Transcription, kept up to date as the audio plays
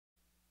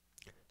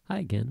Hi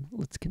again.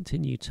 Let's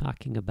continue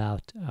talking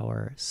about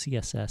our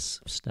CSS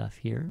stuff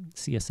here,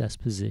 CSS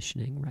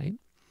positioning, right?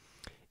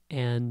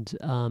 And,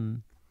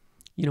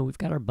 we've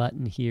got our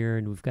button here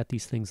and we've got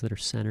these things that are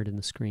centered in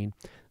the screen.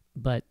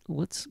 But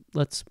let's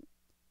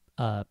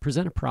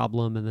present a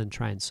problem and then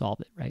try and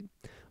solve it, right?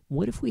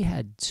 What if we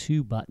had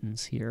two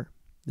buttons here?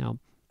 Now,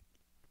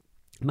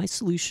 my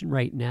solution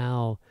right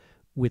now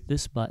with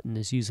this button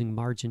is using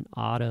margin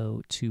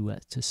auto to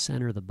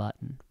center the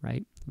button,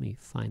 right? Let me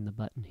find the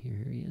button here.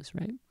 Here he is,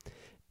 right?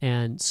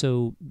 And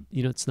so,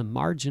 it's the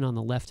margin on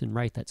the left and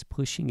right that's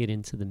pushing it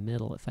into the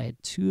middle. If I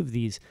had two of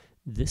these,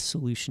 this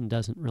solution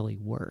doesn't really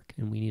work,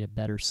 and we need a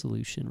better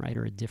solution, right,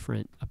 or a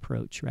different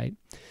approach, right?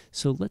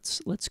 So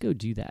let's go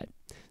do that.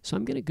 So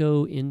I'm going to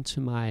go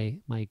into my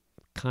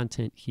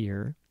content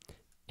here,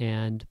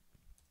 and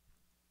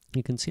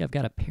you can see I've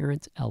got a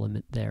parent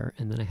element there,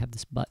 and then I have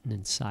this button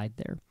inside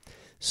there.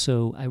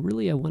 So I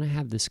want to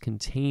have this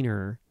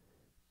container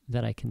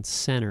that I can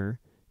center,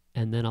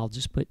 and then I'll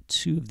just put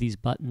two of these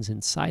buttons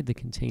inside the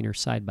container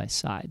side by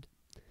side.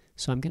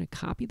 So I'm going to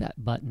copy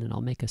that button and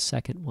I'll make a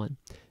second one.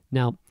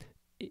 Now,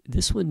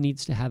 this one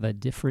needs to have a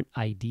different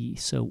ID.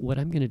 So what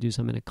I'm going to do is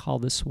I'm going to call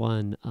this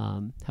one,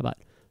 how about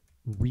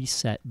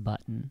reset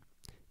button?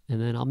 And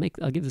then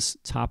I'll give this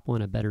top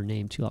one a better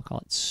name too. I'll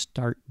call it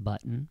start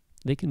button.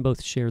 They can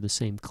both share the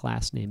same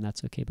class name,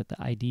 that's okay, but the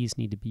IDs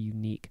need to be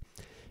unique.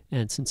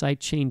 And since I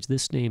changed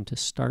this name to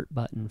start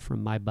button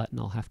from my button,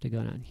 I'll have to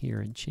go down here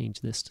and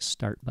change this to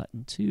start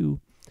button 2,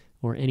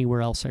 or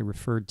anywhere else I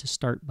referred to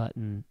start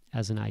button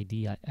as an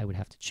ID, I would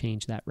have to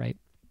change that, right?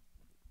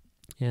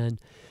 And,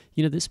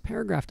 this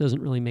paragraph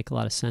doesn't really make a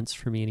lot of sense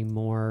for me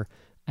anymore.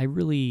 I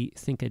really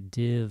think a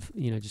div,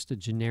 just a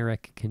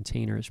generic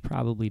container is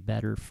probably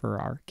better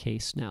for our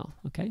case now,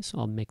 okay? So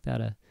I'll make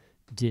that a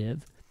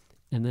div,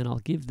 and then I'll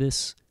give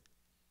this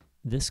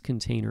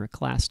container a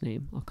class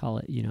name. I'll call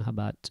it, how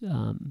about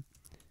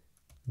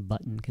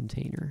button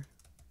container.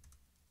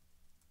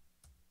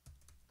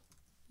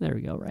 There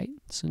we go, right?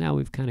 So now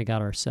we've kind of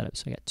got our setup.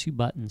 So I got two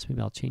buttons.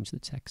 Maybe I'll change the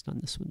text on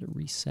this one to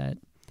reset,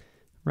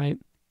 right?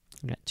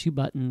 I got two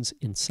buttons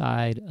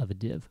inside of a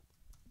div.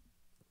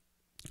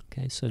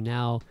 Okay, so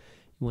now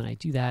when I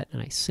do that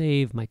and I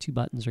save, my two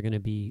buttons are going to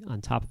be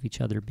on top of each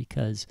other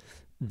because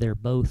they're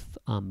both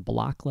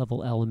block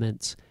level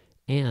elements,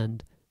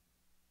 and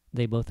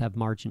they both have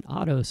margin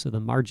auto, so the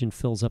margin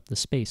fills up the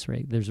space,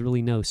 right? There's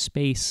really no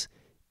space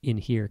in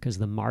here because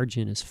the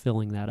margin is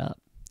filling that up,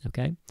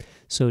 okay?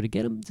 So to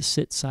get them to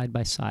sit side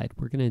by side,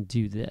 we're going to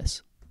do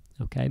this,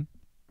 okay?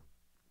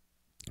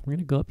 We're going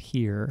to go up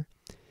here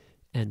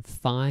and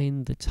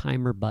find the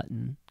timer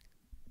button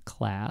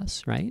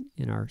class, right,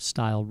 in our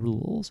style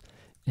rules,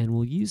 and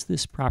we'll use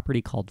this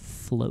property called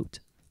float.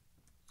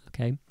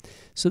 Okay,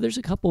 so there's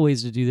a couple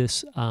ways to do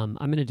this. I'm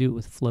going to do it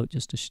with float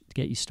just to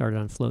get you started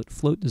on float.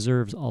 Float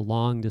deserves a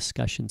long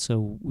discussion,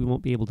 so we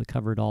won't be able to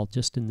cover it all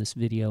just in this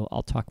video.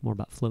 I'll talk more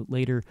about float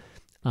later,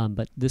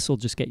 but this will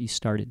just get you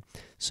started.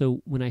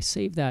 So when I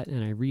save that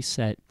and I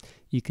reset,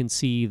 you can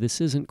see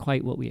this isn't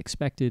quite what we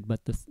expected, but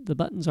the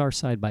buttons are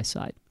side by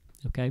side.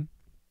 Okay,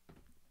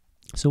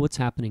 so what's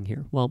happening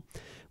here? Well,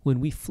 when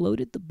we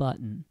floated the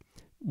button,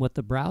 what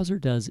the browser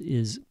does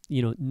is,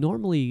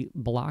 normally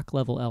block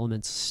level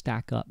elements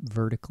stack up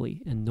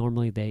vertically, and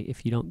normally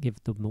if you don't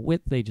give them a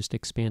width, they just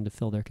expand to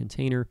fill their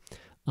container.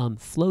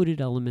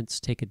 Floated elements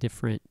take a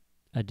different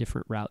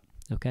route,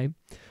 okay?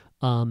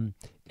 And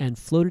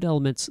floated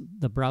elements,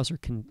 the browser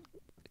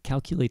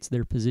calculates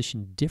their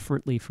position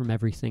differently from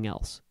everything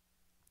else.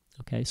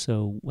 Okay,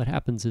 so what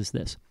happens is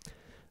this.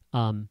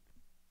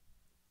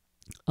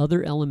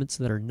 Other elements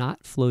that are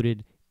not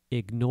floated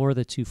ignore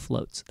the two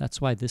floats.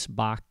 That's why this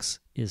box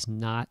is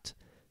not,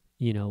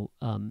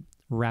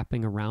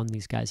 wrapping around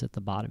these guys at the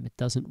bottom. It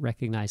doesn't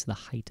recognize the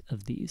height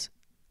of these.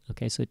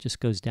 Okay, so it just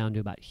goes down to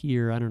about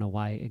here. I don't know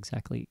why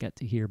exactly it got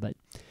to here, but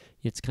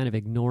it's kind of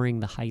ignoring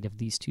the height of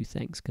these two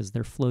things because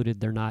they're floated.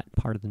 They're not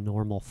part of the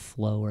normal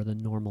flow or the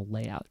normal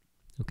layout.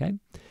 Okay,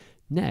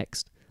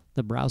 next,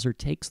 the browser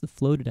takes the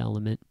floated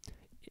element,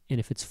 and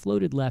if it's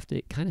floated left,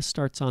 it kind of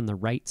starts on the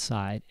right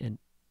side and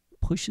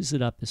pushes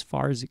it up as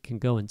far as it can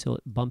go until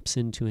it bumps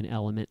into an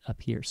element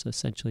up here. So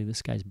essentially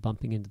this guy's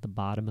bumping into the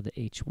bottom of the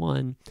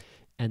H1,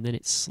 and then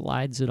it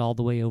slides it all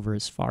the way over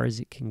as far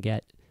as it can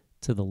get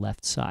to the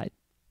left side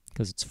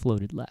because it's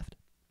floated left.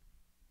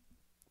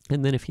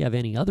 And then if you have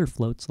any other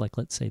floats, like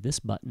let's say this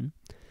button,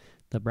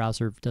 the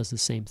browser does the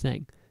same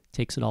thing.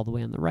 Takes it all the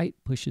way on the right,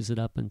 pushes it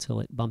up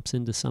until it bumps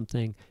into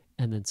something,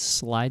 and then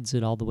slides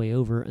it all the way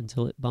over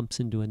until it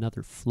bumps into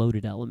another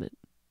floated element.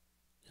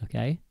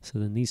 Okay, so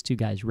then these two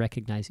guys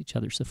recognize each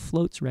other. So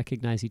floats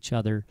recognize each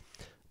other.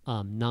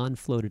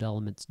 Non-floated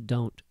elements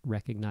don't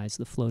recognize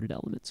the floated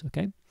elements,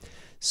 okay?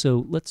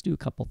 So let's do a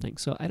couple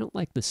things. So I don't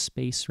like the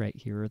space right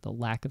here, or the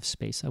lack of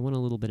space. I want a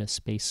little bit of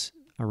space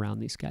around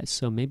these guys.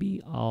 So maybe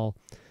I'll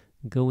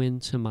go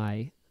into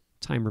my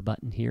timer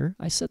button here.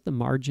 I set the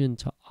margin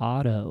to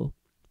auto,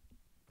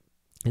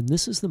 and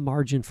this is the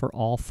margin for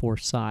all four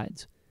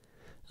sides.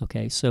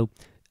 Okay, so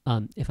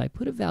if I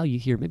put a value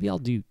here, maybe I'll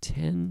do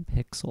 10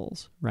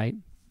 pixels, right?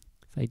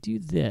 If I do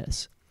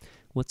this,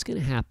 what's going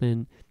to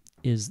happen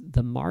is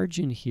the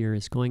margin here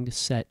is going to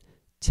set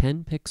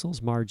 10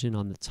 pixels margin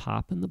on the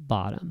top and the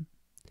bottom,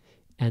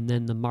 and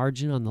then the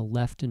margin on the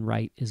left and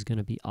right is going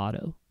to be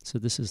auto. So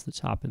this is the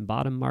top and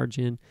bottom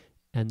margin,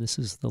 and this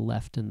is the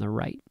left and the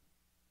right.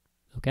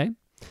 Okay?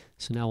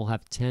 So now we'll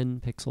have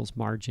 10 pixels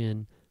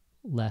margin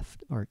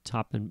left or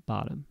top and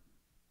bottom.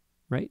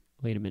 Right?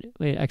 Wait a minute.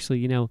 Wait, actually,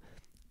 you know,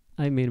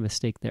 I made a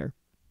mistake there.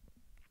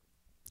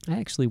 I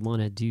actually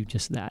want to do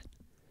just that,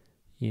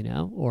 you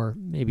know, or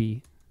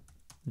maybe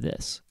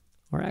this.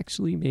 Or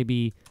actually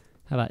maybe,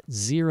 how about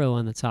 0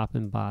 on the top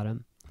and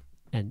bottom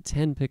and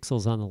 10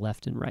 pixels on the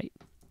left and right.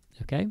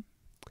 Okay?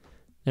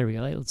 There we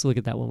go. Let's look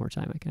at that one more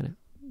time. I kind of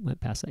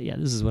went past that. Yeah,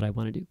 this is what I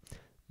want to do.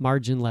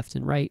 Margin left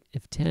and right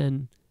if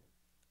 10,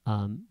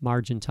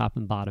 margin top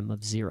and bottom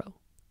of 0.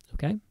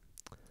 Okay?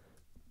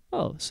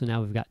 Oh, so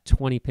now we've got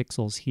 20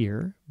 pixels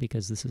here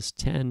because this is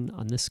 10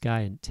 on this guy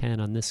and 10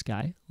 on this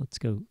guy. Let's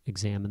go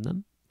examine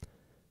them.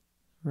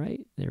 Right,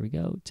 there we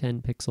go.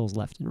 10 pixels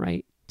left and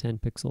right, 10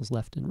 pixels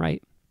left and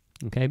right.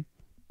 Okay?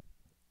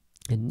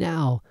 And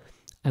now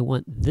I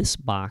want this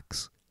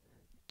box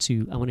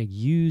to, I want to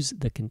use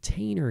the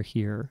container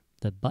here,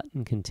 the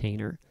button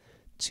container,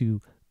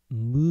 to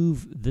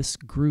move this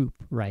group,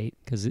 right?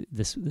 Because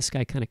this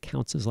guy kind of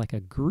counts as like a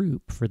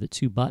group for the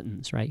two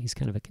buttons, right? He's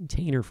kind of a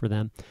container for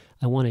them.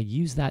 I want to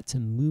use that to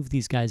move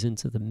these guys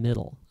into the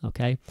middle,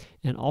 okay?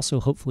 And also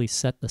hopefully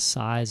set the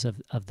size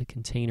of the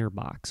container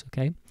box,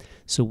 okay?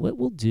 So what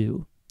we'll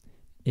do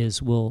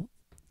is we'll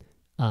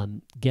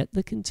get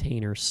the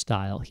container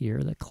style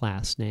here, the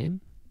class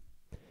name,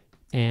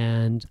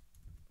 and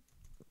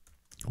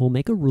we'll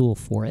make a rule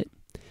for it.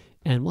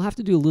 And we'll have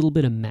to do a little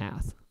bit of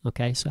math.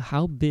 Okay, so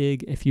how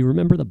big, if you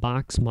remember the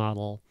box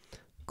model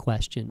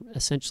question,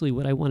 essentially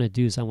what I want to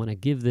do is I want to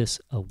give this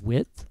a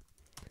width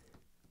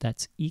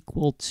that's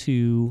equal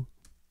to,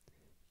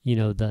 you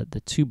know,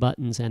 the two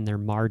buttons and their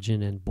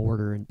margin and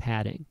border and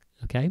padding,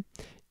 okay?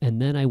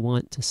 And then I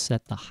want to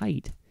set the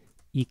height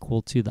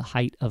equal to the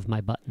height of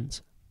my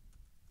buttons,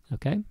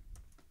 okay?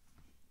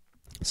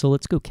 So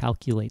let's go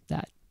calculate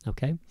that,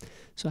 okay?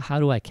 So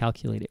how do I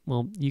calculate it?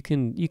 Well, you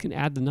can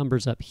add the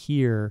numbers up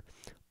here,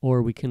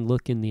 or we can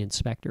look in the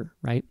inspector,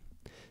 right?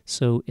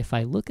 So if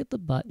I look at the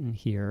button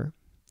here,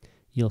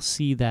 you'll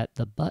see that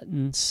the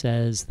button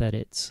says that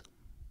it's,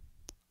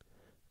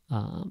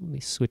 let me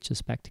switch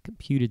this back to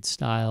computed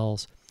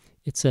styles.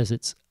 It says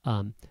it's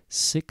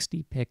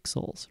 60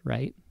 pixels,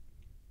 right?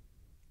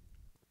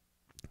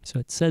 So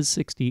it says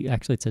 60,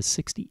 actually it says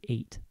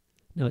 68.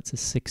 No, it says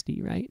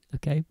 60, right?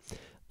 Okay.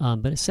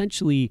 But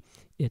essentially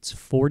it's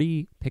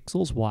 40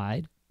 pixels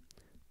wide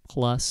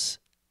plus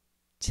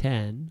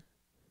 10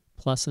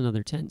 plus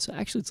another 10. So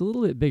actually it's a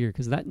little bit bigger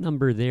because that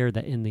number there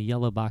that in the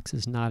yellow box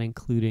is not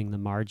including the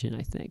margin,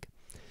 I think.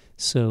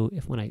 So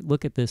if when I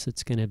look at this,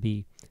 it's going to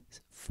be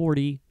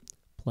 40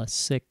 plus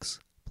 6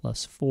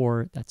 plus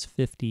 4, that's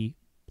 50,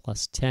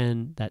 plus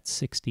 10, that's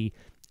 60.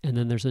 And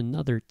then there's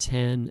another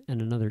 10 and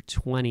another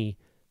 20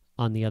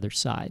 on the other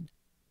side.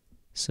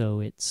 So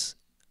it's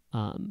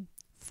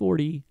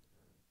 40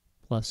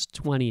 plus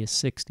 20 is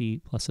 60,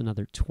 plus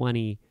another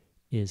 20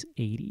 is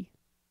 80.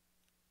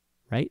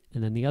 Right?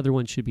 And then the other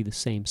one should be the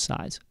same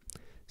size.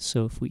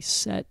 So if we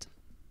set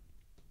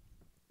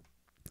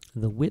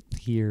the width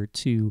here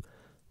to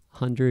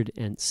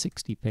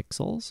 160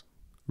 pixels,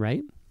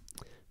 right?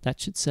 That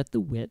should set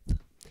the width.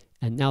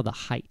 And now the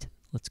height.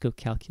 Let's go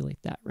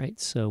calculate that, right?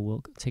 So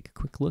we'll take a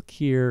quick look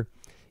here.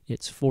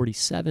 It's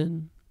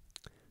 47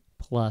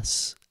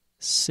 plus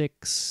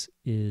 6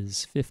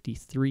 is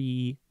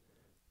 53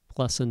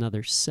 plus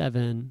another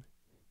 7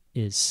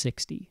 is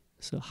 60.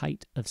 So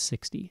height of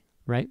 60,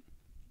 right?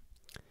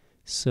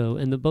 So,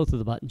 and both of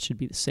the buttons should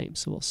be the same.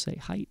 So we'll say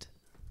height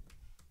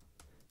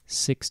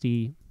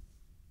 60,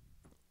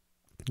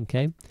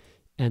 okay?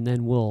 And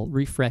then we'll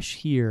refresh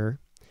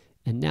here.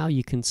 And now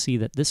you can see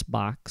that this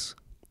box,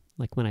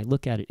 like when I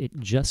look at it, it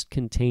just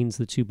contains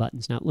the two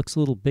buttons. Now it looks a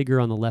little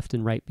bigger on the left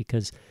and right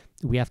because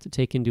we have to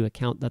take into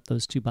account that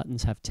those two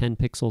buttons have 10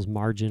 pixels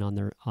margin on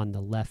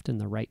the left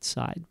and the right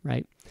side,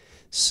 right?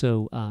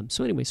 So,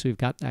 so anyway, so we've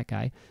got that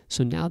guy.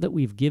 So now that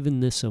we've given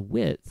this a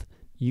width,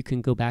 you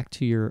can go back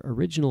to your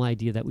original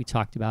idea that we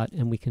talked about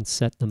and we can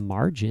set the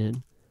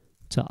margin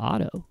to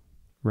auto,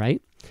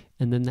 right?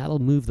 And then that'll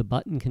move the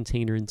button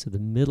container into the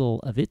middle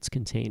of its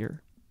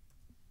container,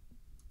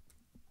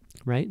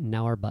 right? And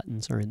now our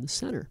buttons are in the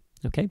center,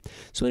 okay?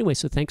 So anyway,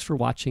 so thanks for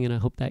watching, and I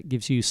hope that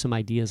gives you some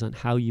ideas on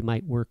how you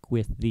might work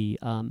with the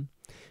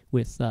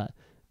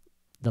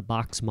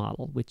box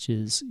model, which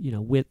is, you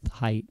know, width,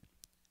 height,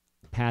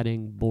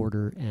 padding,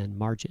 border, and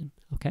margin,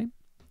 okay?